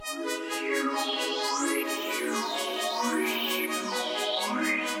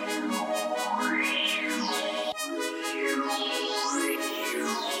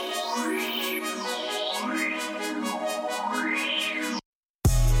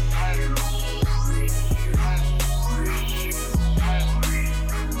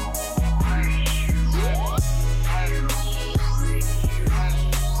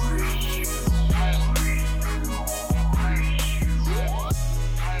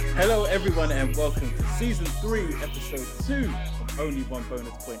Hello everyone and welcome to Season 3, Episode 2 of Only One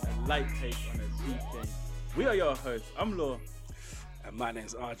Bonus Point, a light take on a deep game. We are your hosts, I'm Law. And my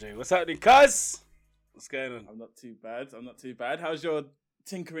name's RJ. What's happening, cuz? What's going on? I'm not too bad. How's your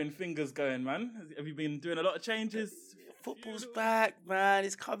tinkering fingers going, man? Have you been doing a lot of changes? Football's back, man.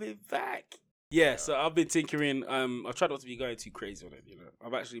 It's coming back. Yeah, so I've been tinkering. I've tried not to be going too crazy on it, you know.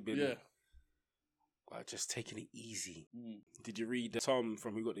 I've actually been just taking it easy. Did you read Tom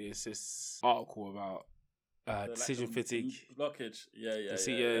from Who Got the Assists article about decision fatigue? Blockage.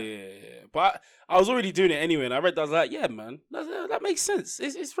 Yeah. But I was already doing it anyway, and I read that. I was like, yeah, man, that makes sense.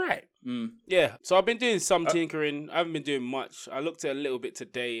 It's right. Yeah, so I've been doing some tinkering. I haven't been doing much. I looked at a little bit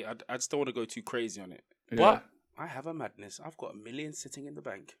today. I just don't want to go too crazy on it. Yeah. But I have a madness. I've got $1 million sitting in the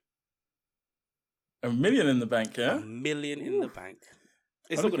bank. $1 million in the bank, yeah? $1 million in the bank.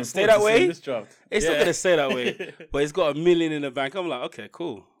 It's not going to stay that way. It's not going to stay that way. But it's got $1 million in the bank. I'm like, okay,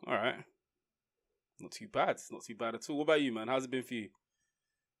 cool. All right. Not too bad. It's not too bad at all. What about you, man? How's it been for you?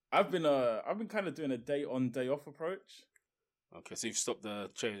 I've been kind of doing a day on, day off approach. Okay, so you've stopped the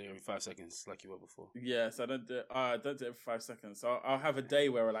training every 5 seconds like you were before. Yeah, so I don't do it every 5 seconds. So I'll have a day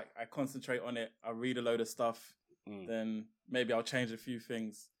where I concentrate on it. I read a load of stuff. Then maybe I'll change a few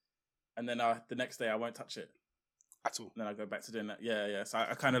things, and then the next day I won't touch it at all. And then I go back to doing that. Yeah. So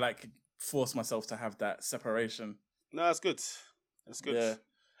I kind of force myself to have that separation. No, that's good. That's good. Yeah.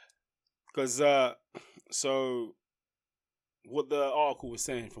 Because so what the article was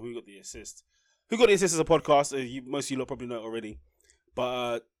saying from Who Got the Assist. Who Got the Assist is a podcast. Most of you lot probably know it already.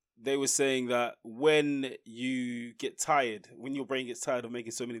 But they were saying that when you get tired, when your brain gets tired of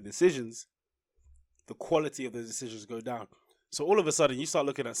making so many decisions, the quality of the decisions go down. So all of a sudden, you start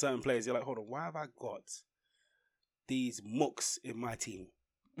looking at certain players. You're like, hold on, why have I got these mooks in my team?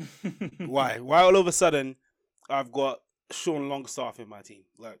 Why all of a sudden I've got Sean Longstaff in my team?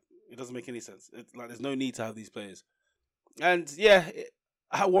 Like, it doesn't make any sense. There's no need to have these players. And yeah,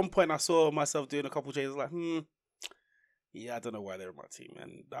 at one point I saw myself doing a couple changes. Like, I don't know why they're in my team,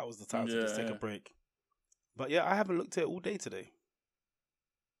 and that was the time to just take a break. But yeah, I haven't looked at it all day today.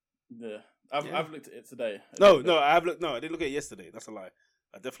 Yeah, I've looked at it today. No, I have looked. No, I didn't look at it yesterday. That's a lie.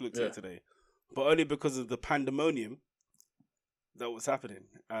 I definitely looked at it today, but only because of the pandemonium that was happening.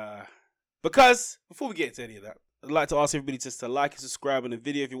 Because before we get into any of that, I'd like to ask everybody just to like and subscribe on the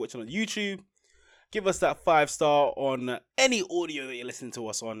video if you're watching on YouTube. Give us that 5-star on any audio that you're listening to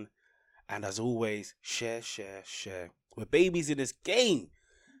us on. And as always, share. We're babies in this game.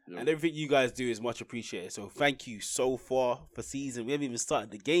 Yep. And everything you guys do is much appreciated. So thank you so far for season. We haven't even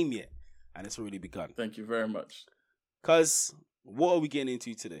started the game yet. And it's already begun. Thank you very much. Cuz, what are we getting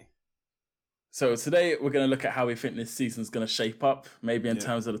into today? So today we're going to look at how we think this season's going to shape up. Maybe in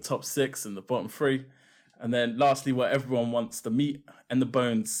terms of the top 6 and the bottom 3. And then lastly, what everyone wants, the meat and the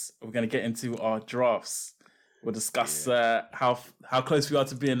bones. We're going to get into our drafts. We'll discuss how close we are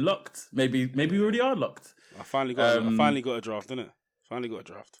to being locked. Maybe we already are locked. I finally got a draft, didn't it? Finally got a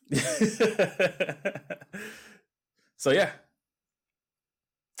draft. So yeah.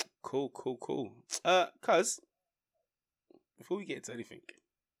 Cool. Cuz, before we get into anything,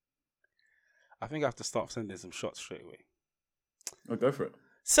 I think I have to start sending some shots straight away. I'll go for it.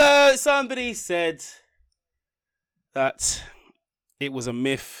 So somebody said that it was a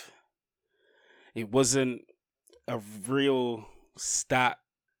myth. It wasn't a real stat.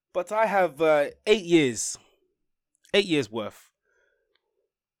 But I have 8 years worth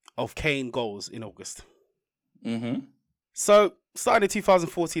of Kane goals in August. So starting in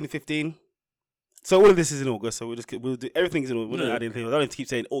 2014 and 15. So all of this is in August. So we'll do everything's in August. We'll add anything. I don't have to keep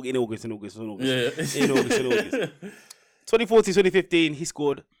saying in August. Yeah. In August. 2014, 2015, he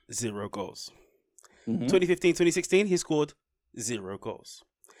scored 0 goals. 2015, 2016, he scored 0 goals.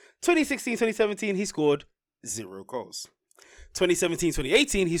 2016, 2017, he scored 0 goals. 2017,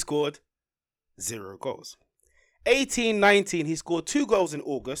 2018, he scored 0 goals. 18, 19, he scored 2 goals in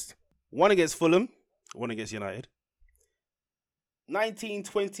August. 1 against Fulham, 1 against United. 19,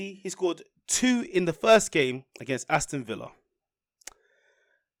 20, he scored 2 in the first game against Aston Villa.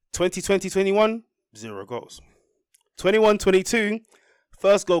 2020, 21, 0 goals. 21, 22,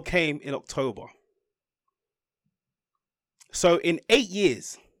 first goal came in October. So in 8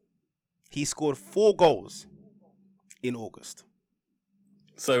 years, he scored 4 goals in August.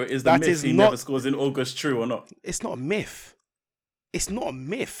 So is the myth he never scores in August true or not? It's not a myth. It's not a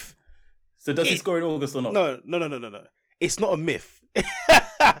myth. So does he score in August or not? No. It's not a myth.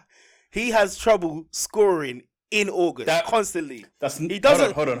 He has trouble scoring in August constantly. He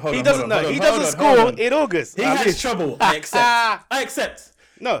doesn't. Hold on. He doesn't score in August. He has trouble. I accept.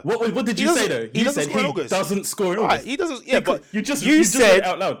 No. What did you say though? You said he doesn't score in August. Right, he doesn't. Yeah, but you said it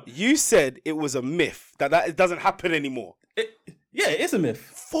out loud. You said it was a myth that it doesn't happen anymore. Yeah, it is a myth.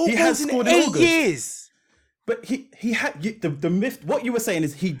 4 goals in 8 years. But he had the myth. What you were saying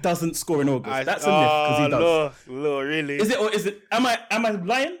is he doesn't score in August. That's a myth because he does. Lord, really? Is it or is it? Am I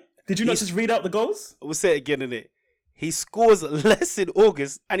lying? Did you not just read out the goals? We'll say it again, innit? He scores less in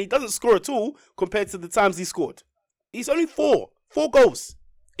August, and he doesn't score at all compared to the times he scored. He's only 4 goals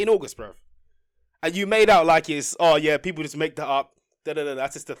in August, bro. And you made out like it's people just make that up.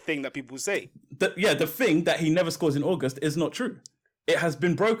 That's just the thing that people say. The thing that he never scores in August is not true. It has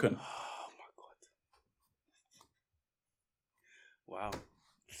been broken. Oh my god! Wow,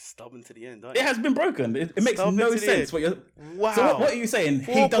 stubborn to the end. It has been broken. It makes no sense. Wow. So what are you saying?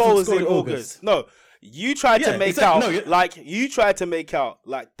 4 he doesn't score in August. No, you tried to make out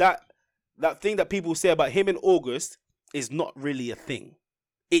like that thing that people say about him in August is not really a thing.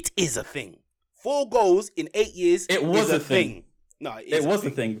 It is a thing. 4 goals in 8 years. It was a thing. No, it was a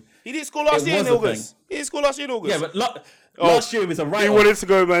thing. He didn't score last year in August. He didn't score last year in August. Yeah, but last year was a write-off. He wanted to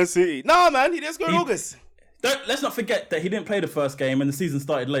go Man City. No, man, he didn't score in August. Let's not forget that he didn't play the first game and the season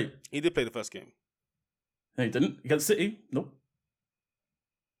started late. He did play the first game. No, he didn't. Against City? Nope.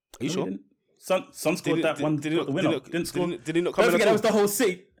 Are you sure? Son scored that one. Got the winner. Didn't score. Did he not come in? Don't forget that was the whole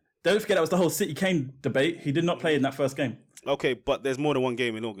City. Don't forget that was the whole City Kane debate. He did not play in that first game. Okay, but there's more than one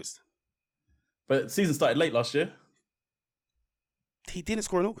game in August. But the season started late last year. He didn't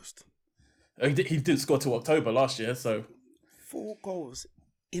score in August. He didn't score till October last year, so... 4 goals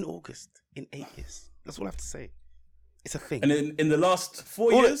in August in 8 years. That's all I have to say. It's a thing. And in the last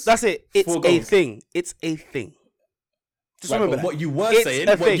 4 years... That's it. It's a thing. It's a thing. Just remember that. What you were saying,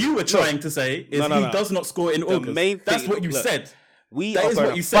 what you were trying to say is he does not score in August. That's what you said. That is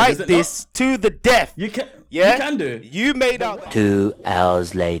what you said, fight this to the death. You can do. You made out... 2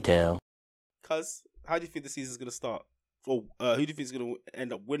 hours later. Cuz, how do you think the season's going to start? Or who do you think is going to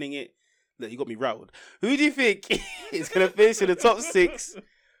end up winning it? Look, you got me rattled. Who do you think is going to finish in the top 6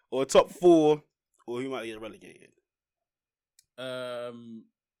 or top 4, or who might get relegated?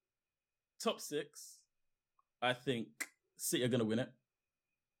 Top 6, I think City are going to win it.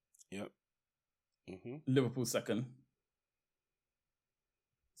 Yep. Mm-hmm. Liverpool 2nd.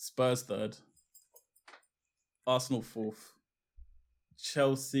 Spurs 3rd. Arsenal 4th.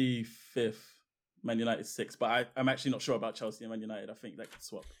 Chelsea 5th. Man United 6th. But I'm actually not sure about Chelsea and Man United. I think that could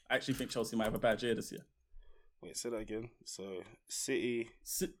swap. I actually think Chelsea might have a bad year this year. Wait, say that again. So, City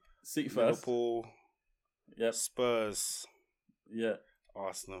first. Liverpool. Yep. Spurs. Yeah.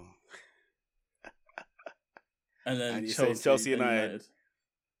 Arsenal. And then Chelsea United.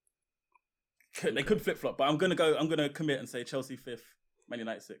 They could flip-flop, but I'm gonna commit and say Chelsea 5th, Man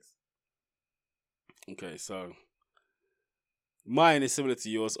United 6th. Okay, so mine is similar to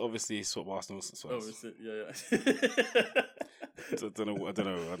yours. Obviously, swap Arsenal. Spurs. Oh, is it? Yeah. I don't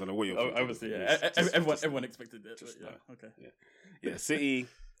know what you're thinking. Obviously, yeah. Everyone expected it. But yeah. Okay. Yeah. City,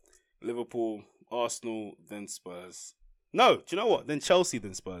 Liverpool, Arsenal, then Spurs. No, do you know what? Then Chelsea,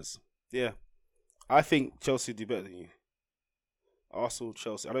 then Spurs. Yeah. I think Chelsea do better than you. Arsenal,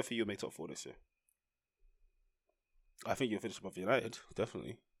 Chelsea. I don't think you'll make top 4 this year. I think you'll finish above United,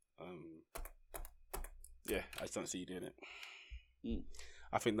 definitely. Yeah, I just don't see you doing it.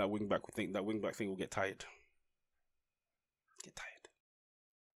 I think that wing back thing will get tired.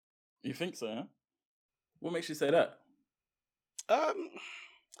 You think so, huh? What makes you say that? I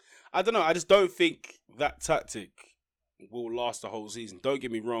don't know. I just don't think that tactic will last the whole season. Don't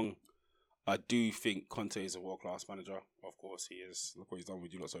get me wrong. I do think Conte is a world-class manager. Of course, he is. Look what he's done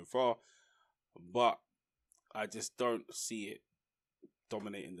with you lot so far. But I just don't see it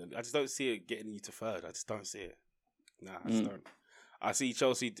dominating them. I just don't see it getting you to 3rd. I just don't see it. Nah, I just don't. I see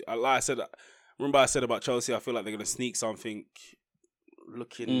Chelsea. Like I said, remember I said about Chelsea, I feel like they're going to sneak something.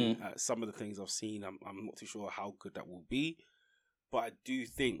 Looking at some of the things I've seen, I'm not too sure how good that will be. But I do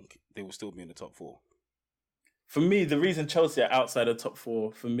think they will still be in the top 4. For me, the reason Chelsea are outside the top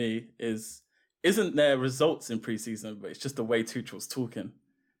 4 for me isn't their results in pre-season, but it's just the way Tuchel's talking.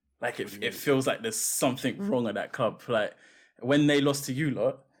 Like it feels like there's something wrong at that club. Like when they lost to you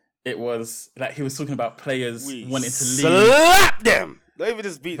lot, it was like he was talking about players wanting to leave. Slap them. Don't even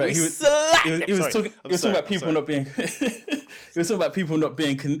just beat them. He was talking about people not being. It was talking about people not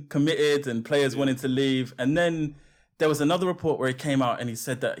being committed and players wanting to leave. And then there was another report where he came out and he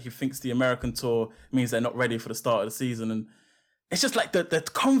said that he thinks the American tour means they're not ready for the start of the season. And it's just like the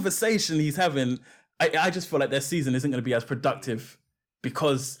conversation he's having. I just feel like their season isn't going to be as productive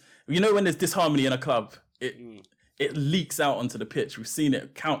because, when there's disharmony in a club, it leaks out onto the pitch. We've seen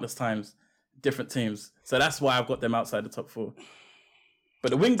it countless times, different teams. So that's why I've got them outside the top 4.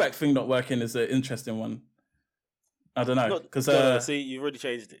 But the wing-back thing not working is an interesting one. I don't know. Because see, you've already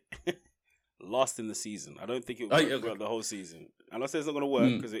changed it. Last in the season. I don't think it will work throughout the whole season. And I say it's not going to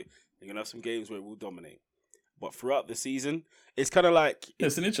work because they're going to have some games where it will dominate. But throughout the season, it's kind of like...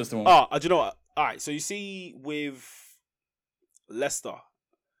 It's an interesting one. Do you know what? All right, so you see with Leicester,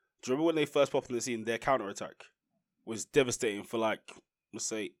 do you remember when they first popped in the season, their counter-attack was devastating for let's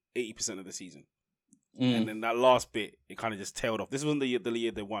say, 80% of the season. And then that last bit, it kind of just tailed off. This wasn't the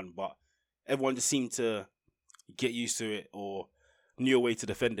year they won, but everyone just seemed to get used to it or knew a way to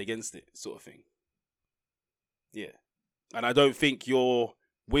defend against it, sort of thing. Yeah. And I don't think your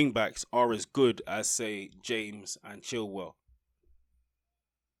wing-backs are as good as, say, James and Chilwell.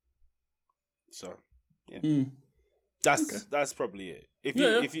 So, yeah. That's probably it. If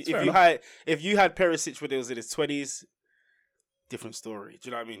you had Perisic when he was in his 20s, different story. Do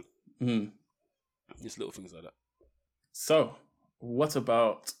you know what I mean? Just little things like that. So, what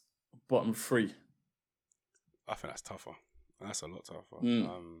about bottom 3? I think that's tougher. That's a lot tougher.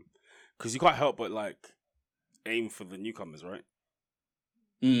 Because you can't help but aim for the newcomers, right?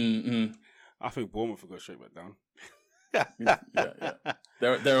 I think Bournemouth will go straight back down. yeah.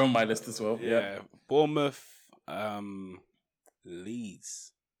 They're on my list as well. Yeah. Bournemouth,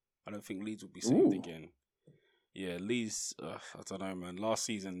 Leeds. I don't think Leeds will be saved again. Yeah, Leeds. I don't know, man. Last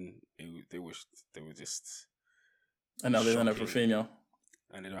season, they were just. And now they don't have Rafinha.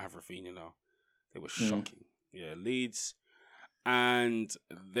 And they don't have Rafinha now. They were shocking. Yeah, Leeds, and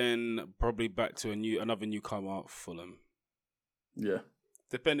then probably back to another newcomer, Fulham. Yeah.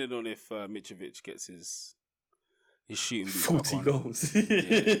 Depending on if Mitrovic gets his shooting boots 40 goals.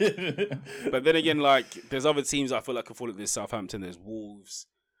 Yeah. But then again, there's other teams I feel like can fall at this. Southampton, there's Wolves.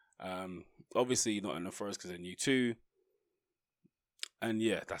 Obviously not in the Forest because they're new too. And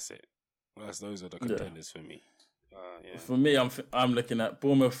yeah, that's it. Those are the contenders for me. Yeah. For me, I'm looking at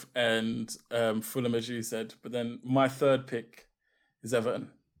Bournemouth and Fulham, as you said. But then my third pick is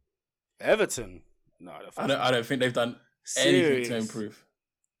Everton. Everton? No, I don't think they've done anything to improve.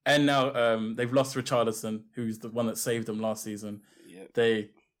 And now they've lost Richarlison, who's the one that saved them last season. Yep.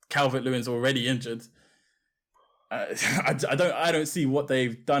 Calvert-Lewin's already injured. I don't see what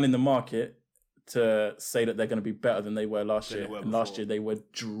they've done in the market to say that they're going to be better than they were last year. And last year they were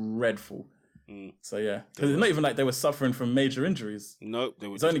dreadful. So yeah, because it's not even like they were suffering from major injuries. Nope, they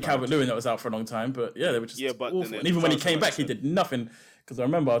were. It's only Calvert-Lewin that was out for a long time, but yeah, they were just awful. And even when he came back, he did nothing. Because I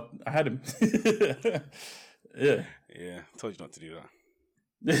remember I had him. Yeah. Yeah, I told you not to do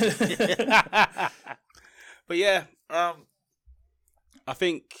that. But yeah, I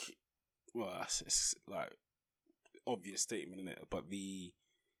think. Well, it's obvious statement, isn't it? But the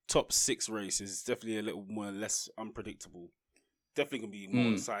top 6 race is definitely a little more less unpredictable. Definitely gonna be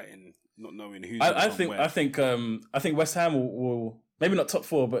more exciting, not knowing who's. I think West Ham will maybe not top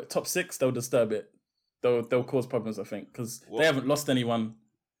 4, but top 6. They'll disturb it. They'll cause problems. I think because they haven't lost anyone.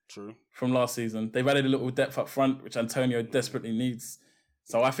 True. From last season, they've added a little depth up front, which Antonio desperately needs.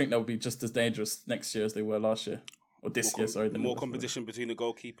 So I think they'll be just as dangerous next year as they were last year or this year. Sorry, more competition between the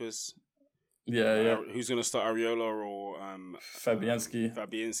goalkeepers. Yeah. Who's going to start, Areola or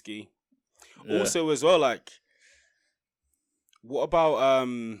Fabianski? Yeah. Also, as well, what about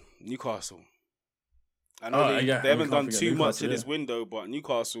Newcastle? I know they haven't done too much in this window, but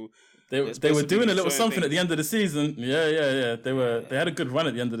Newcastle they were doing a little something at the end of the season. Yeah. They had a good run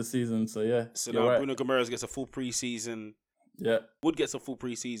at the end of the season. So yeah. So now Bruno Guimaraes gets a full preseason. Yeah. Wood gets a full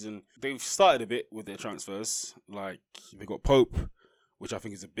preseason. They've started a bit with their transfers. They got Pope, which I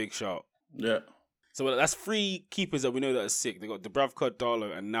think is a big shout. Yeah. So that's 3 keepers that we know that are sick. They got Dubravka,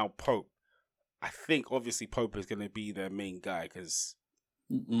 Darlow, and now Pope. I think obviously Pope is going to be their main guy because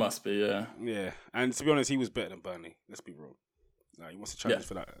must be, yeah. Yeah, and to be honest, he was better than Burnley. Let's be real. He wants to challenge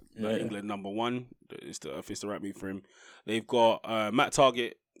for that England number 1. If it's the right move for him. They've got Matt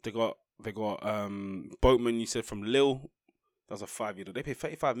Targett. They got Boatman. You said from Lille. That was a 5-year deal. They paid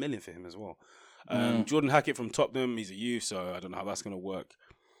 35 million for him as well. Jordan Hackett from Tottenham. He's a youth, so I don't know how that's going to work.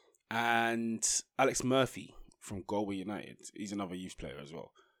 And Alex Murphy from Galway United. He's another youth player as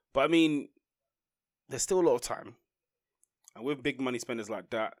well. But I mean, there's still a lot of time. And with big money spenders like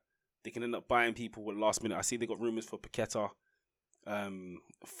that, they can end up buying people with last minute. I see they got rumours for Paqueta.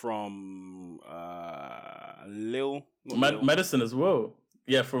 from Lille. Not Lille. Madison as well.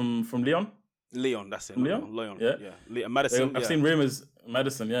 Yeah, from Lyon. Leon, that's it. From Lyon? Leon. Yeah. Madison. I've seen rumors.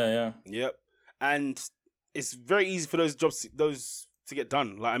 Madison. Yeah. Yep. And it's very easy for those jobs to get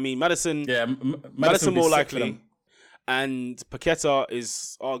done. Like, I mean, Madison. Yeah. Madison would be more sick for likely. them. And Paqueta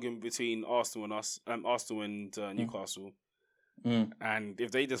is arguing between Arsenal and Newcastle. And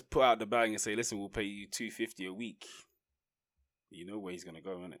if they just put out the bag and say, "Listen, we'll pay you $250 a week," you know where he's gonna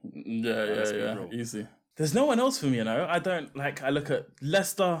go, innit? Yeah. Easy. There's no one else for me, you know. I don't like. I look at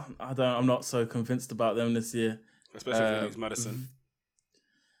Leicester. I'm not so convinced about them this year. Especially if they lose Madison.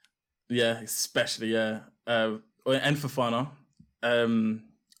 Yeah, especially yeah. And Fofana,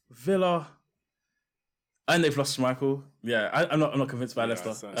 Villa, and they've lost Schmeichel. Yeah, I'm not convinced by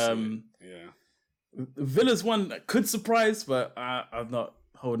Leicester. Villa's one that could surprise, but I'm not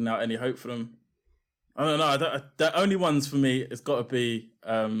holding out any hope for them. I don't know. The only ones for me it's got to be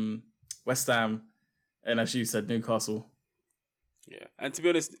West Ham, and as you said, Newcastle. Yeah, and to be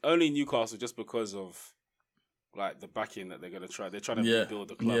honest, only Newcastle just because of like the backing that they're gonna try. They're trying to rebuild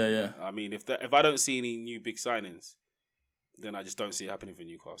the club. Yeah. I mean, if I don't see any new big signings, then I just don't see it happening for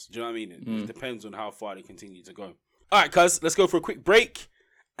Newcastle. Do you know what I mean? It depends on how far they continue to go. All right, cuz, let's go for a quick break.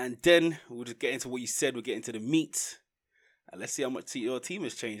 And then we'll just get into what you said. We'll get into the meat. And let's see how much your team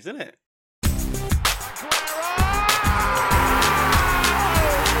has changed, isn't it?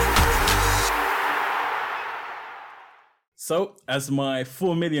 So, as my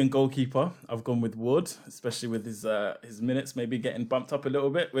 4 million goalkeeper, I've gone with Ward, especially with his minutes maybe getting bumped up a little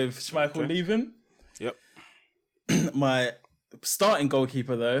bit with Schmeichel leaving. Yep. My starting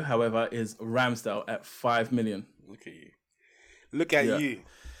goalkeeper, though, however, is Ramsdale at 5 million. Look at you. Look at you.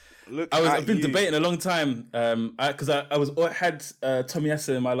 I've been debating a long time because I had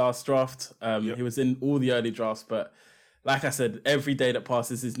Tomiyasu in my last draft. He was in all the early drafts, but like I said, every day that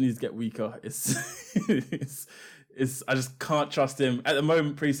passes, his knees get weaker. I just can't trust him at the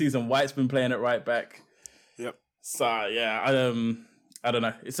moment. Preseason, White's been playing it right back. Yep. So yeah, I don't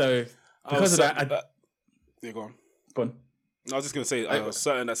know. So because of that, yeah, go on. Go on. I was just gonna say, I was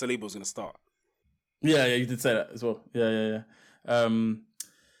certain that Saliba was gonna start. Yeah, you did say that as well. Yeah.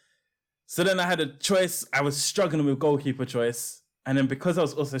 So then I had a choice. I was struggling with goalkeeper choice. And then because I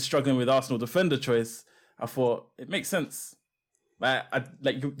was also struggling with Arsenal defender choice, I thought it makes sense. Like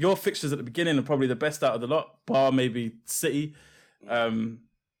your fixtures at the beginning are probably the best out of the lot, bar maybe City. So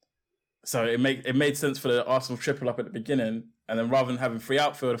it made sense for the Arsenal triple up at the beginning. And then rather than having free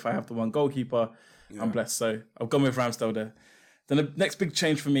outfield, if I have the one goalkeeper, I'm blessed. So I've gone with Ramsdale there. Then the next big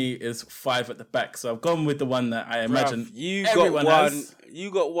change for me is 5 at the back. So I've gone with the one that I imagine everyone has. You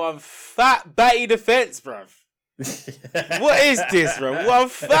got one fat batty defense, bruv. What is this, bro? One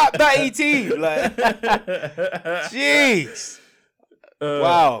fat batty team, like, jeez.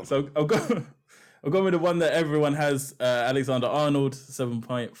 Wow. So I'll go with the one that everyone has. Alexander-Arnold,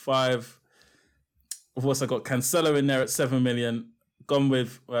 7.5. Of course, I got Cancelo in there at 7 million. Gone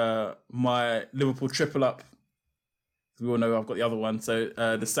with my Liverpool triple up. We all know I've got the other one. So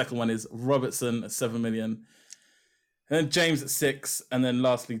the second one is Robertson at 7 million. And then James at 6. And then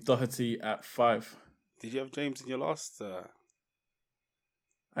lastly, Doherty at 5. Did you have James in your last?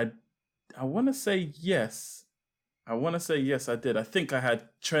 I want to say yes. I did. I think I had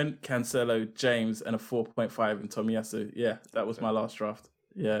Trent, Cancelo, James, and a 4.5 in Tomiyasu. Yeah, that was my last draft.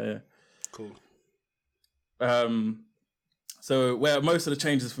 Yeah. Cool. So where most of the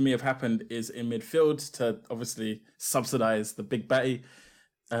changes for me have happened is in midfield to obviously subsidize the big batty.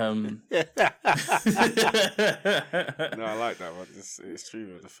 No, I like that one. It's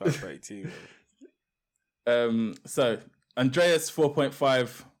true with the fat batty team. So Andreas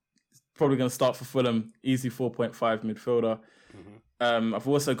 4.5, probably going to start for Fulham. Easy 4.5 midfielder. Mm-hmm. I've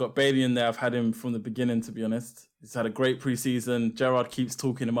also got Bailey in there. I've had him from the beginning, to be honest. He's had a great preseason. Gerrard keeps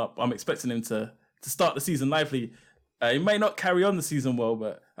talking him up. I'm expecting him to start the season lively. He may not carry on the season well,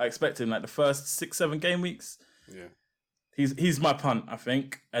 but I expect him like the first 6-7 game weeks. Yeah, he's my punt, I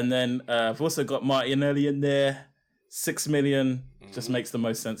think. And then I've also got Martinelli in there. 6 million just makes the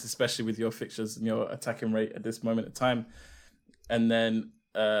most sense, especially with your fixtures and your attacking rate at this moment in time. And then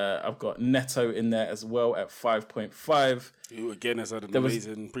I've got Neto in there as well at 5.5. Who again has had an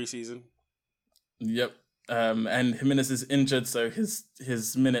amazing preseason. Yep. And Jimenez is injured, so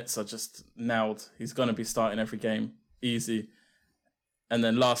his minutes are just nailed. He's going to be starting every game. Easy. And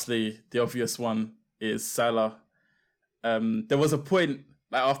then lastly, the obvious one is Salah. There was a point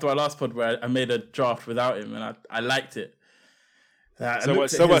like after our last pod where I made a draft without him, and I liked it.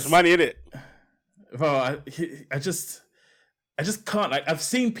 So much money in it. Well, I just can't. Like, I've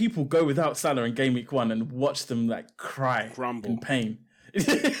seen people go without Salah in game week 1 and watch them like cry, Grumble. in pain.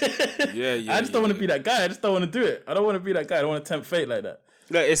 Yeah. I just don't want to be that guy. I just don't want to do it. I don't want to be that guy. I don't want to tempt fate like that.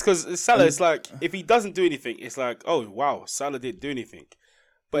 No, it's because Salah. It's like if he doesn't do anything, it's like, oh wow, Salah didn't do anything.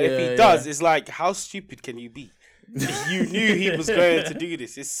 But if he does, it's like, how stupid can you be? You knew he was going to do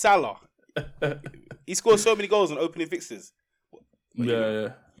this. It's Salah. He scored so many goals on opening fixtures.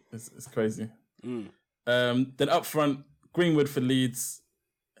 Yeah. It's crazy. Then up front, Greenwood for Leeds.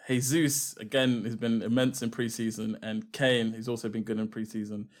 Jesus, again, has been immense in pre-season. And Kane, who's also been good in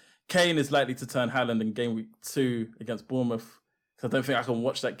pre-season. Kane is likely to turn Haaland in game week 2 against Bournemouth. Because I don't think I can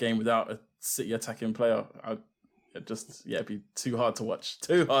watch that game without a City attacking player. It'd be too hard to watch.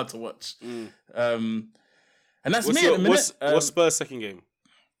 And that's me at the minute. What's Spurs' second game?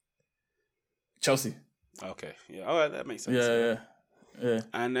 Chelsea. Okay. Yeah. All right. That makes sense. Yeah.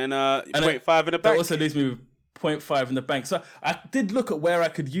 And then 0.5 in the bank. That also leaves me with 0.5 in the bank. So I did look at where I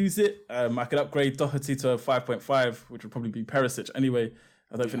could use it. I could upgrade Doherty to a 5.5, which would probably be Perisic anyway.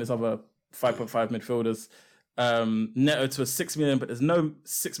 I don't think there's other 5.5 midfielders. Neto to a 6 million, but there's no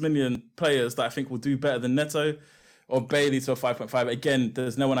 6 million players that I think will do better than Neto. Or Bailey to a 5.5. Again,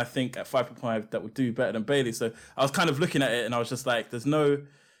 there's no one I think at 5.5 that would do better than Bailey. So I was kind of looking at it and I was just like, there's no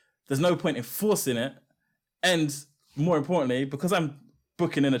point in forcing it. And more importantly, because I'm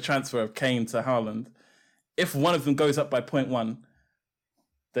booking in a transfer of Kane to Haaland, if one of them goes up by 0.1,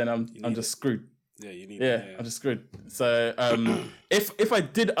 then I'm just screwed. Yeah, you need I'm just screwed. So if I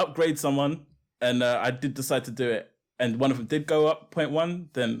did upgrade someone and I did decide to do it and one of them did go up 0.1,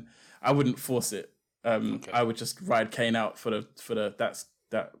 then I wouldn't force it. I would just ride Kane out for the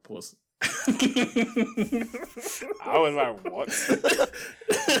that pause. I was like, what?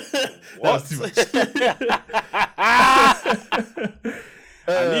 That was too much.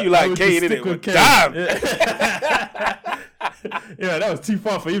 I knew you like Kane, innit? Damn! Yeah, that was too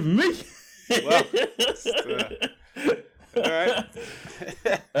far for even me. Well, all right.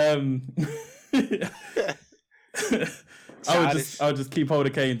 I would just keep hold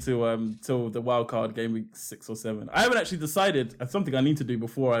of Kane till the wild card game week 6 or 7. I haven't actually decided. Something I need to do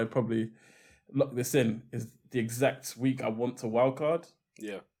before I probably lock this in is the exact week I want to wild card.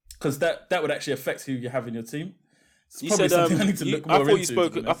 Yeah, because that would actually affect who you have in your team. It's you probably said something I need to look more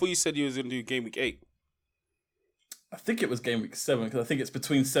into. I thought you said you was going to do game week 8. I think it was game week 7 because I think it's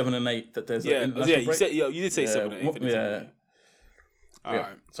between 7 and 8 that there's you did say 7 and 8. All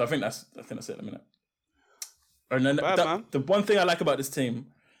right. So I think that's it in a minute. And then the one thing I like about this team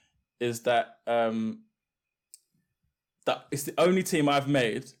is that that it's the only team I've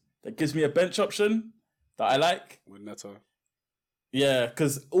made that gives me a bench option that I like. With Neto. Yeah,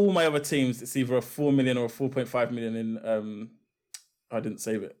 because all my other teams, it's either a 4 million or a 4.5 million in. I didn't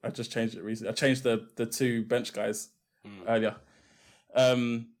save it. I just changed it recently. I changed the 2 bench guys earlier.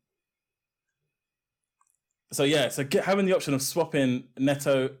 So having the option of swapping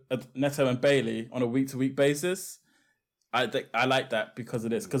Neto and Bailey on a week-to-week basis, I like that because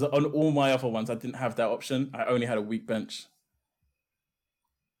of this. Because on all my other ones, I didn't have that option. I only had a weak bench.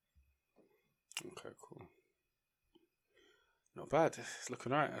 Okay, cool. Not bad. It's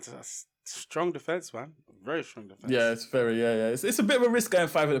looking all right. That's strong defense, man. Very strong defense. Yeah, it's very It's a bit of a risk going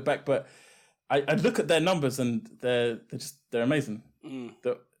 5 at the back, but I look at their numbers and they're amazing.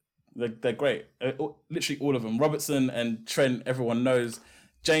 They're great. Literally all of them. Robertson and Trent, everyone knows.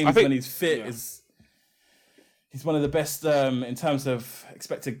 James, when he's fit, he's one of the best in terms of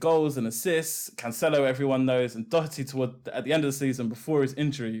expected goals and assists. Cancelo, everyone knows. And Doherty, at the end of the season, before his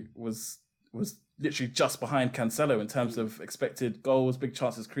injury, was literally just behind Cancelo in terms of expected goals, big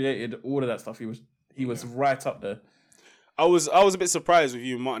chances created, all of that stuff. He was right up there. I was a bit surprised with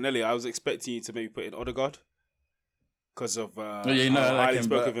you, Martinelli. I was expecting you to maybe put in Odegaard. Because of how highly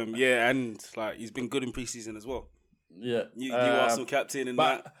spoke of him. Yeah, and he's been good in pre-season as well. Yeah. You Arsenal captain and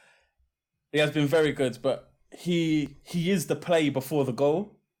that. He has been very good, but he is the play before the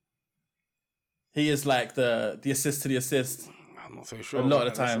goal. He is like the assist to the assist. I'm not so sure. A lot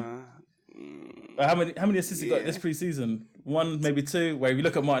of the time. How many assists he got this pre-season? 1, maybe 2. Where if you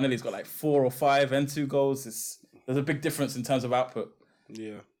look at Martinelli, he's got like 4 or 5 and 2 goals. There's a big difference in terms of output.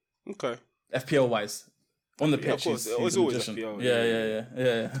 Yeah. Okay. FPL wise. On the pitch, he's always FPL.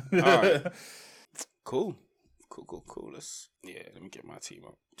 Yeah. All right. Cool. Let me get my team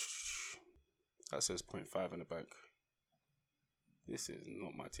up. That says 0.5 in the bank. This is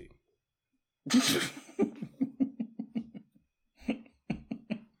not my team.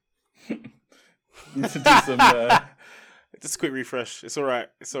 You should do some... Just a quick refresh. It's all right.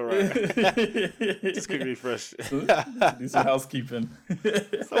 Just a quick refresh. Do some housekeeping. So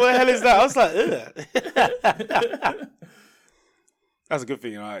what the hell is that? I was like, ugh. That's a good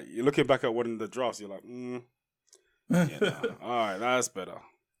thing. Right? You're looking back at one of the drafts, you're like, all right, that's better.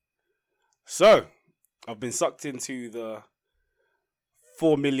 So, I've been sucked into the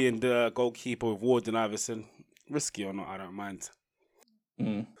 $4 million goalkeeper with Ward and Iverson. Risky or not, I don't mind.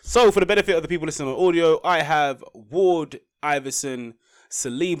 So, for the benefit of the people listening on audio, I have Ward, Iverson,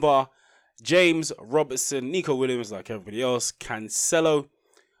 Saliba, James, Robertson, Nico Williams, like everybody else, Cancelo,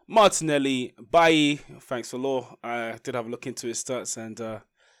 Martinelli, Bailly. Thanks for law. I did have a look into his stats, and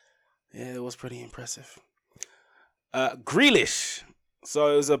yeah, it was pretty impressive. Grealish.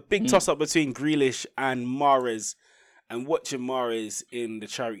 So it was a big toss-up between Grealish and Mahrez. And watching Mahrez in the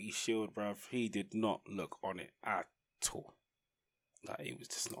Charity Shield, bruv, he did not look on it at all. Like, he was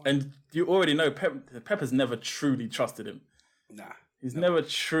just not. And you already know Pep has never truly trusted him. Nah. He's never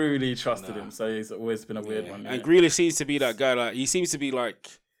truly trusted him, so he's always been a weird one. And Grealish seems to be that guy. Like, he seems to be like,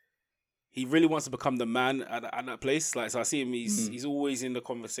 he really wants to become the man at that place. Like, so I see him. He's always in the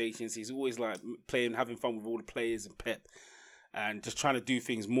conversations. He's always like playing, having fun with all the players and Pep, and just trying to do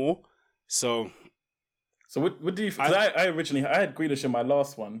things more. So what do you? Because I originally had Grealish in my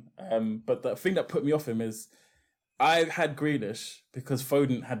last one, but the thing that put me off him is I had Grealish because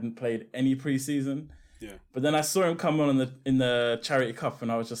Foden hadn't played any preseason. Yeah. But then I saw him come on in the Charity Cup,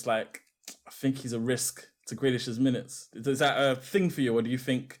 and I was just like, I think he's a risk to Grealish's minutes. Is that a thing for you, or do you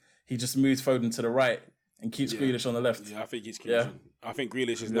think he just moves Foden to the right and keeps Grealish on the left? Yeah, I think he's Grealish. I think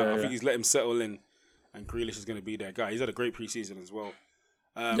Grealish is now. I think he's let him settle in, and Grealish is going to be that guy. He's had a great preseason as well.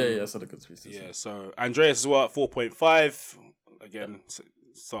 It's had a good preseason. Yeah, so Andreas as well at 4.5. Again,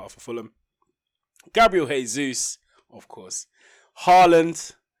 start off for Fulham. Gabriel Jesus, of course.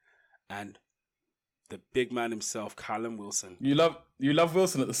 Haaland, and the big man himself, Callum Wilson. You love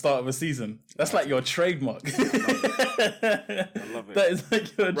Wilson at the start of a season. That's like your trademark. I love it. That is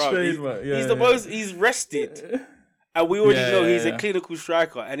like your trademark. He's rested. And we already know he's a clinical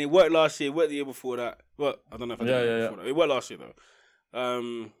striker. And it worked last year, it worked the year before that. Well, I don't know if I did it before that. It worked last year though.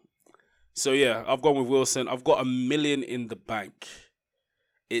 So yeah, I've gone with Wilson. I've got $1 million in the bank.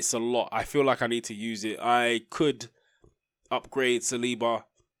 It's a lot. I feel like I need to use it. I could upgrade Saliba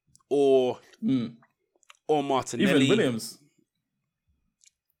or Martinelli. Even Williams.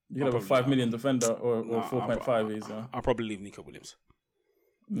 You could have a $5 million defender or 4.5 easier. I'll probably leave Nico Williams.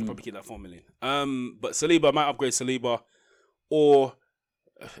 I'll probably get that $4 million. But Saliba, I might upgrade Saliba. Or,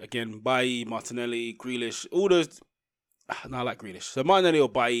 again, Bailly, Martinelli, Grealish. All those. No, I like Grealish. So Martinelli or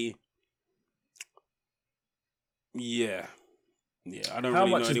Bailly. Yeah. I don't How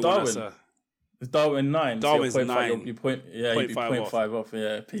really much know is anyone Darwin? that's Is Darwin 9? Darwin's so 9. You'd be 0.5 off.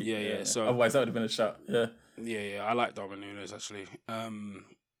 Yeah, Pete. Yeah. So otherwise, that would have been a shout. Yeah. Yeah. I like Darwin Núñez actually.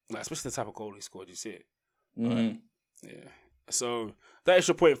 Like especially the type of goal he scored. You see it. Mm-hmm. Yeah. So that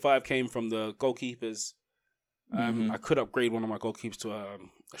extra 0.5 came from the goalkeepers. I could upgrade one of my goalkeepers to a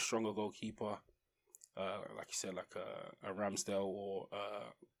stronger goalkeeper, like you said, like a Ramsdale or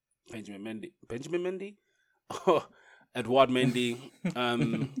Benjamin Mendy, or Edouard Mendy.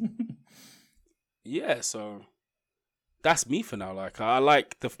 Yeah, so that's me for now. Like I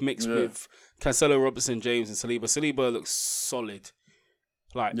like the mix with Cancelo, Robertson, James, and Saliba. Saliba looks solid.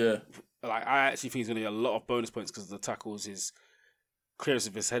 Like I actually think he's going to get a lot of bonus points because of the tackles, his clearance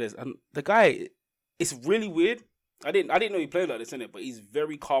of his headers, and the guy. It's really weird. I didn't know he played like this, innit? But he's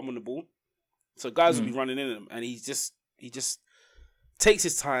very calm on the ball. So guys will be running in him, and he just takes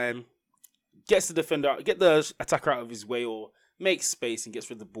his time, gets the defender, get the attacker out of his way, or makes space and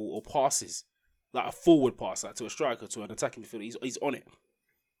gets rid of the ball, or passes like a forward pass, like to a striker, to an attacking midfielder. He's on it.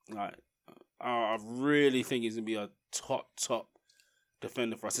 Like I really think he's gonna be a top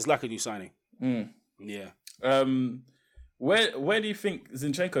defender for us. It's like a new signing. Yeah. Where do you think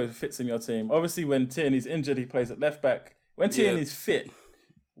Zinchenko fits in your team? Obviously, when Tierney's injured, he plays at left back. When Tierney's fit,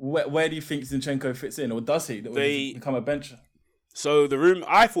 where do you think Zinchenko fits in, or does he? Does he become a bencher? So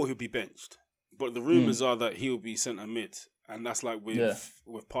I thought he'd be benched, but the rumors are that he'll be centre mid, and that's like with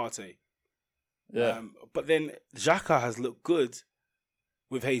Partey. Yeah. But then Xhaka has looked good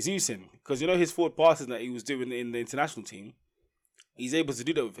with Jesus in, because you know his forward passes that he was doing in the international team. He's able to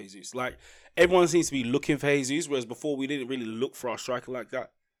do that with Jesus. Like, everyone seems to be looking for Jesus, whereas before we didn't really look for our striker like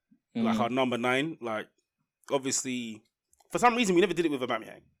that. Like our number 9. Like, obviously, for some reason, we never did it with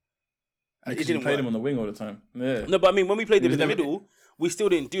Aubameyang. Because you played him on the wing all the time. Yeah. No, but I mean, when we played him in the middle, we still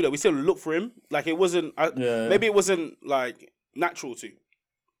didn't do that. We still looked for him. Like, it wasn't... Maybe it wasn't, like, natural to.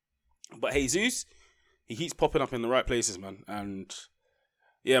 But Jesus, he keeps popping up in the right places, man. And,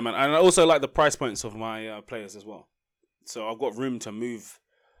 yeah, man. And I also like the price points of my players as well. So I've got room to move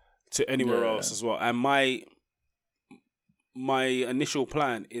to anywhere else as well. And my initial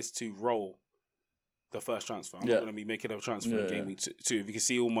plan is to roll the first transfer. I'm not going to be making a transfer in game week 2. If you can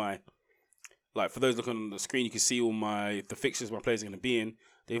see all my, like, for those looking on the screen, you can see all the fixtures my players are going to be in.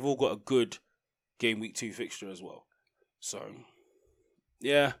 They've all got a good game week 2 fixture as well. So,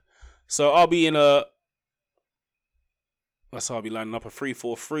 yeah. So I'll be I'll be lining up a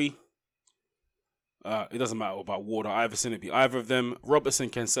 3-4-3. It doesn't matter about Ward or Iverson. It'd be either of them. Robertson,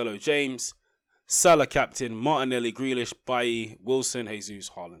 Cancelo, James, Salah captain, Martinelli, Grealish, Bailly, Wilson, Jesus,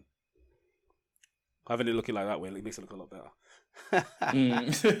 Haaland. Having it looking like that way, it makes it look a lot better.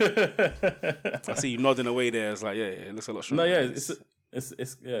 I see you nodding away there. It's like, yeah, it looks a lot stronger. No, yeah,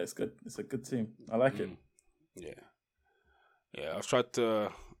 it's good. It's a good team. I like it. Yeah. I've tried to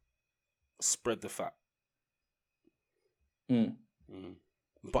spread the fat,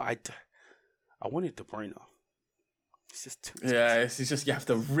 but I wanted De Bruyne. It's just too expensive. Yeah, it's just you have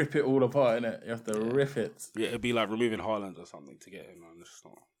to rip it all apart, innit? You have to rip it. Yeah, it'd be like removing Haaland or something to get him. It's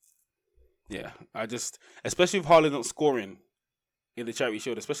not. Yeah, especially with Haaland not scoring in the Charity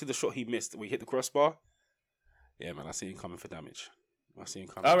Shield, especially the shot he missed where he hit the crossbar. Yeah, man, I see him coming for damage.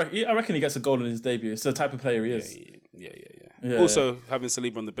 I reckon he gets a goal in his debut. It's the type of player he is. Yeah. Also, having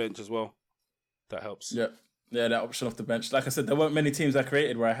Saliba on the bench as well, that helps. Yeah, that option off the bench. Like I said, there weren't many teams I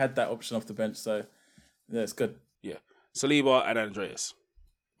created where I had that option off the bench, so yeah, it's good. Yeah, Saliba and Andreas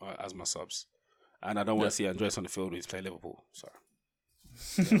as my subs, and I don't want to see Andreas on the field when he's playing Liverpool. So.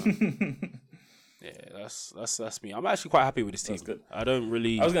 Yeah, that's me. I'm actually quite happy with this team. That's good. I don't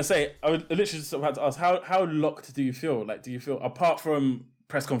really. I was gonna say, I would literally just about to ask, how locked do you feel? Like, do you feel, apart from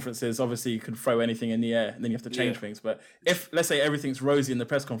press conferences, obviously you can throw anything in the air and then you have to change things. But if, let's say, everything's rosy in the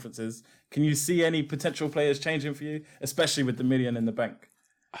press conferences, can you see any potential players changing for you, especially with the million in the bank?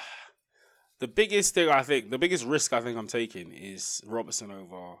 The biggest risk I think I'm taking is Robertson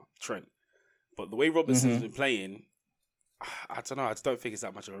over Trent. But the way Robertson's been playing, I don't know. I just don't think it's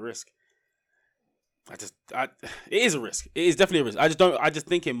that much of a risk. It is a risk. It is definitely a risk. I just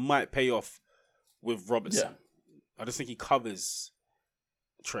think it might pay off with Robertson. Yeah. I just think he covers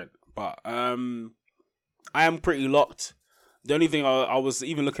Trent. But I am pretty locked. The only thing I was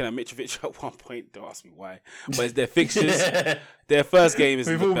even looking at Mitrovic at one point, don't ask me why, but it's their fixtures. Their first game is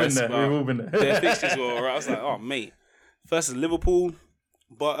the best. We've all been there. Their fixtures were alright. I was like, oh, mate. First is Liverpool.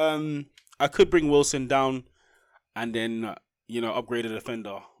 But I could bring Wilson down and then, upgrade a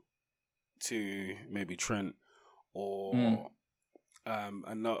defender to maybe Trent or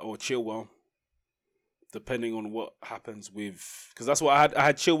Chilwell, depending on what happens with, because that's what I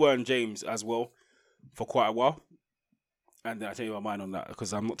had Chilwell and James as well for quite a while, and then I tell you my mind on that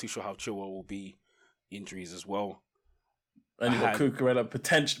because I'm not too sure how Chilwell will be injuries as well. And you got Cucurella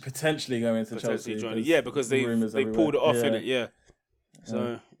potentially going to Chelsea. Because they pulled it off in it. Yeah.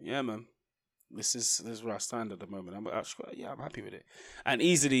 So yeah, man. This is where I stand at the moment. I'm happy with it. And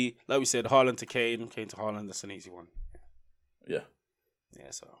easily, like we said, Haaland to Kane to Haaland, that's an easy one. Yeah.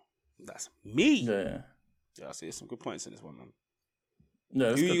 Yeah, so that's me. Yeah. Yeah, I see some good points in this one, man.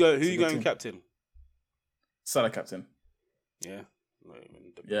 Yeah, who you going captain? Salah captain. Yeah.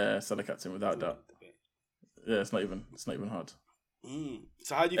 Salah captain without doubt. Yeah, it's not even hard.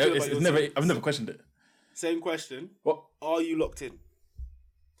 So how do you feel about your I've never questioned it. Same question. What? Are you locked in?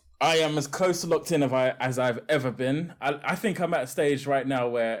 I am as close to locked in as I've ever been. I think I'm at a stage right now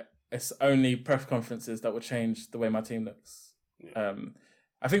where it's only press conferences that will change the way my team looks. Yeah.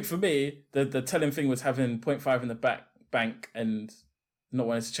 I think for me, the telling thing was having 0.5 in the bank and not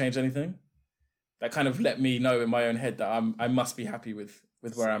wanting to change anything. That kind of let me know in my own head that I must be happy with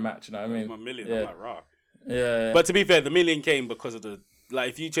where I'm at. You know what I mean? My million, yeah. I'm like, rah. Yeah. But to be fair, the million came because of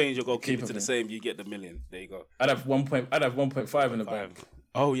if you change your goalkeeper to the same, you get the million. There you go. I'd have 1.5 in the bank.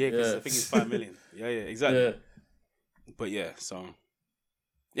 Oh yeah, because I think it's 5 million. Yeah, exactly. Yeah. But yeah, so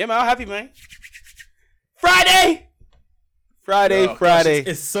yeah, man, I'm happy, man. Friday.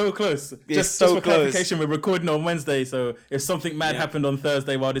 It's so close. Just for close. clarification, we're recording on Wednesday, so if something mad happened on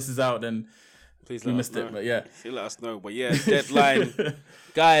Thursday while this is out, then please we missed it. But yeah, you let us know. But yeah, deadline,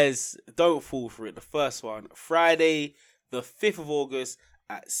 guys, don't fall for it. The first one, Friday, the 5th of August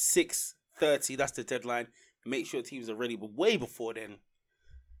at 6:30. That's the deadline. Make sure teams are ready, but way before then.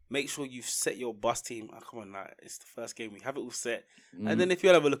 Make sure you've set your bus team. Oh, come on, it's the first game. We have it all set. And then if you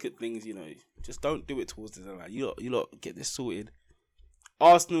have a look at things, just don't do it towards the deadline. You lot get this sorted.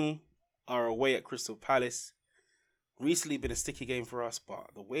 Arsenal are away at Crystal Palace. Recently been a sticky game for us, but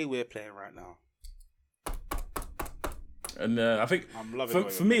the way we're playing right now. And I think I'm loving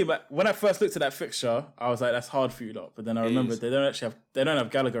for me, but when I first looked at that fixture, I was like, that's hard for you lot. But then I remembered they don't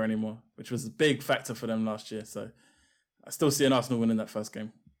have Gallagher anymore, which was a big factor for them last year. So I still see an Arsenal winning that first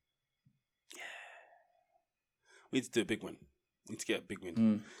game. We need to do a big win. We need to get a big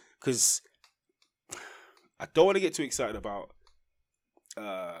win. Because I don't want to get too excited about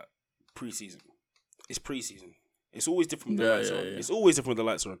preseason. It's preseason. It's always different when the lights are on. It's always different when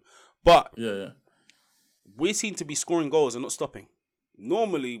the lights are on. But we seem to be scoring goals and not stopping.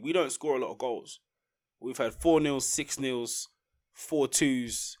 Normally, we don't score a lot of goals. We've had 4-0, 6-0,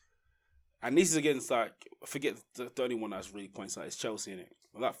 4-2s. And this is against, like, I forget the only one that's really points out is Chelsea, innit?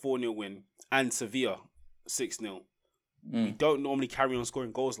 That 4-0 win and Sevilla 6-0. We don't normally carry on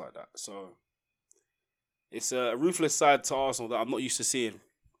scoring goals like that. So it's a ruthless side to Arsenal that I'm not used to seeing.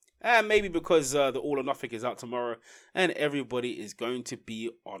 And maybe because the All or Nothing is out tomorrow and everybody is going to be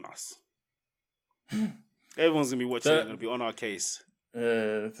on us. Everyone's going to be watching and going to be on our case.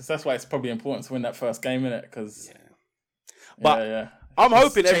 That's why it's probably important to win that first game, innit? Because I'm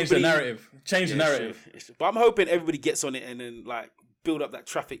hoping change the narrative. Change the narrative. True. But I'm hoping everybody gets on it and then like build up that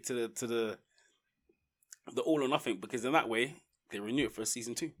traffic to the All or Nothing, because in that way they renew it for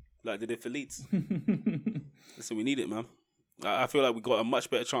season 2, like they did for Leeds. Listen, we need it, man. I feel like we got a much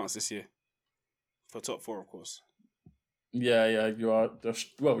better chance this year for top 4, of course. Yeah, you are.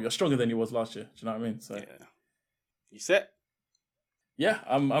 Well, you're stronger than you was last year. Do you know what I mean? So yeah. You set? Yeah,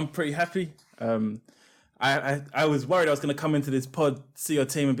 I'm pretty happy. I was worried I was going to come into this pod, see your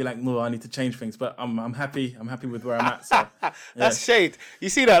team, and be like, no, I need to change things. But I'm happy. I'm happy with where I'm at. So, yeah. That's shade. You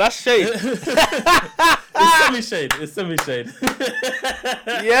see that? That's shade. It's semi-shade.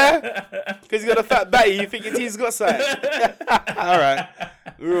 Yeah? Because you got a fat batty, you think your team's got something. All right.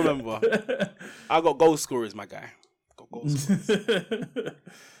 We remember. I got goal scorers, my guy.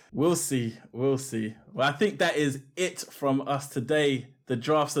 We'll see. Well, I think that is it from us today. The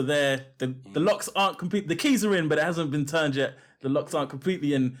drafts are there. The locks aren't complete. The keys are in, but it hasn't been turned yet. The locks aren't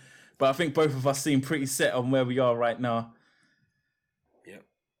completely in. But I think both of us seem pretty set on where we are right now. Yep.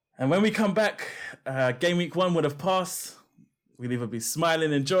 And when we come back, game week 1 would have passed. We'll either be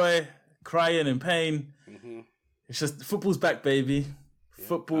smiling in joy, crying in pain. Mm-hmm. It's just, football's back, baby. Yep.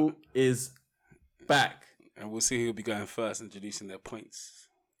 Football is back. And we'll see who will be going first, introducing their points.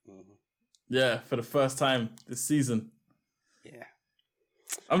 Mm-hmm. Yeah, for the first time this season. Yeah.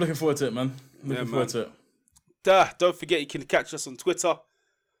 I'm looking forward to it, man. Looking forward to it. Don't forget, you can catch us on Twitter. I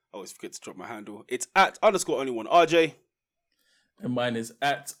always forget to drop my handle. It's @_only1RJ. And mine is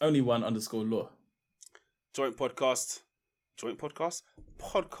 @only1_law. Joint podcast.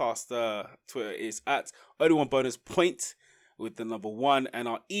 Podcast Twitter is @only1bonuspoint with the number 1. And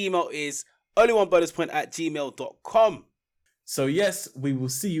our email is only1bonuspoint@gmail.com. So yes, we will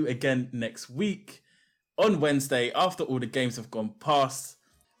see you again next week on Wednesday after all the games have gone past.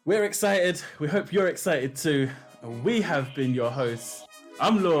 We're excited. We hope you're excited too. And we have been your hosts.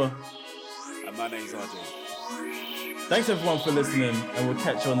 I'm Law. And my name's RJ. Thanks everyone for listening, and we'll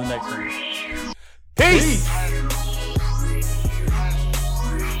catch you on the next one. Peace!